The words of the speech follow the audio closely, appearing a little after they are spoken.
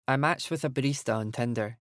I matched with a barista on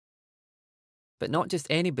Tinder. But not just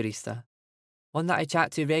any barista, one that I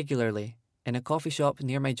chat to regularly in a coffee shop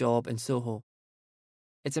near my job in Soho.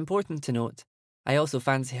 It's important to note, I also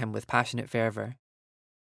fancy him with passionate fervour.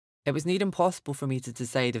 It was near impossible for me to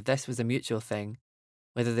decide if this was a mutual thing,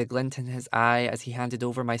 whether the glint in his eye as he handed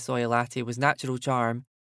over my soy latte was natural charm,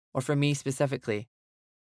 or for me specifically.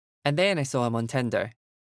 And then I saw him on Tinder.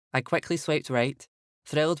 I quickly swiped right,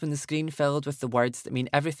 thrilled when the screen filled with the words that mean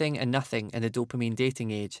everything and nothing in the dopamine dating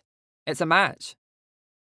age. It's a match!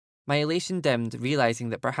 My elation dimmed, realising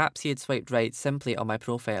that perhaps he had swiped right simply on my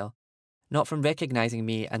profile, not from recognising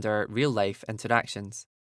me and our real-life interactions.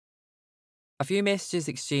 A few messages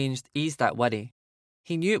exchanged eased that worry.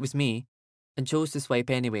 He knew it was me, and chose to swipe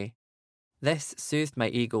anyway. This soothed my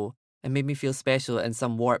ego and made me feel special in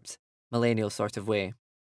some warped, millennial sort of way.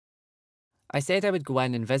 I said I would go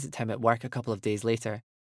in and visit him at work a couple of days later,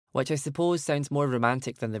 which I suppose sounds more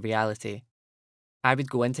romantic than the reality. I would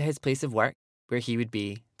go into his place of work, where he would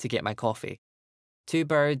be, to get my coffee. 2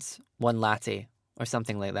 birds, 1 latte, or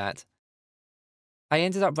something like that. I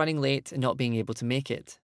ended up running late and not being able to make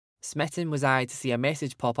it. Smitten was I to see a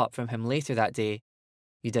message pop up from him later that day,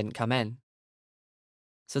 "You didn't come in."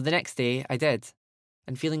 So the next day, I did,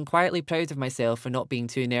 and feeling quietly proud of myself for not being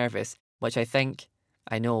too nervous, which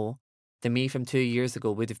I know, the me from 2 years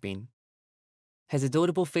ago would have been. His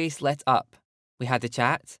adorable face lit up. We had a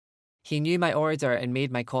chat. He knew my order and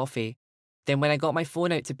made my coffee. Then when I got my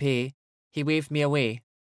phone out to pay, he waved me away,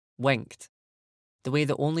 winked. The way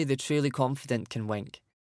that only the truly confident can wink.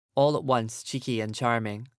 All at once, cheeky and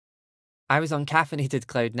charming. I was on caffeinated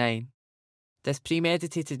cloud 9. This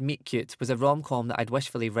premeditated meet-cute was a rom-com that I'd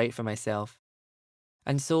wishfully write for myself.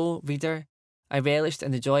 And so, reader, I relished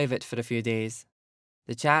in the joy of it for a few days.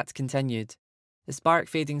 The chat continued, the spark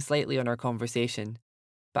fading slightly on our conversation,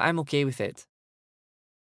 but I'm okay with it.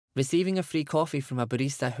 Receiving a free coffee from a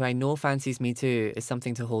barista who I know fancies me too is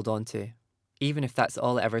something to hold on to, even if that's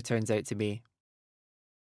all it ever turns out to be.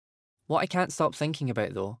 What I can't stop thinking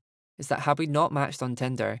about, though, is that had we not matched on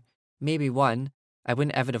Tinder, maybe 1, I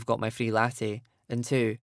wouldn't ever have got my free latte, and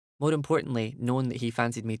 2, more importantly, known that he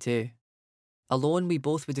fancied me too. Alone we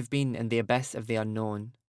both would have been in the abyss of the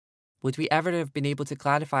unknown. Would we ever have been able to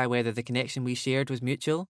clarify whether the connection we shared was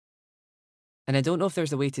mutual? And I don't know if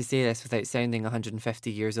there's a way to say this without sounding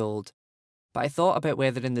 150 years old, but I thought about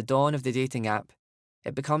whether in the dawn of the dating app,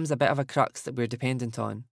 it becomes a bit of a crux that we're dependent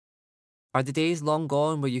on. Are the days long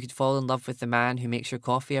gone where you could fall in love with the man who makes your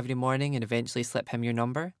coffee every morning and eventually slip him your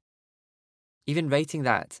number? Even writing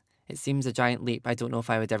that, it seems a giant leap I don't know if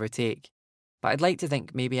I would ever take, but I'd like to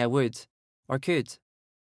think maybe I would, or could.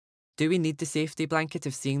 Do we need the safety blanket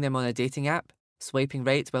of seeing them on a dating app, swiping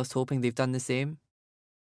right whilst hoping they've done the same?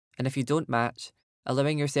 And if you don't match,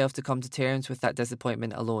 allowing yourself to come to terms with that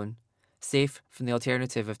disappointment alone, safe from the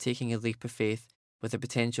alternative of taking a leap of faith with the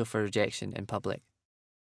potential for rejection in public.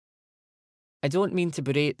 I don't mean to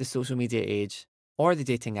berate the social media age, or the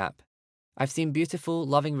dating app. I've seen beautiful,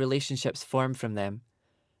 loving relationships form from them.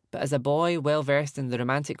 But as a boy well versed in the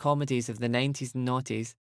romantic comedies of the 90s and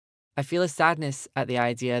noughties, I feel a sadness at the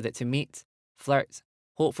idea that to meet, flirt,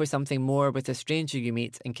 hope for something more with a stranger you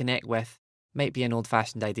meet and connect with might be an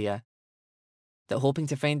old-fashioned idea. That hoping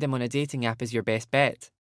to find them on a dating app is your best bet.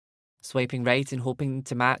 Swiping right and hoping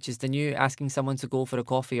to match is the new asking someone to go for a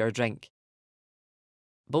coffee or a drink.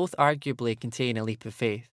 Both arguably contain a leap of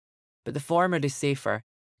faith, but the former is safer,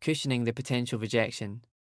 cushioning the potential rejection.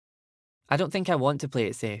 I don't think I want to play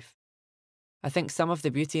it safe. I think some of the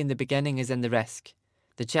beauty in the beginning is in the risk,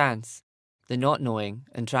 the chance, the not knowing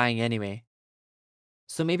and trying anyway.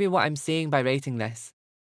 So maybe what I'm saying by writing this,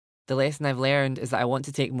 the lesson I've learned is that I want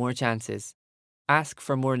to take more chances, ask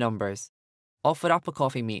for more numbers, offer up a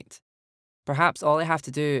coffee meet. Perhaps all I have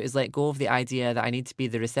to do is let go of the idea that I need to be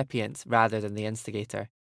the recipient rather than the instigator.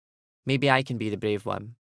 Maybe I can be the brave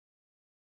one.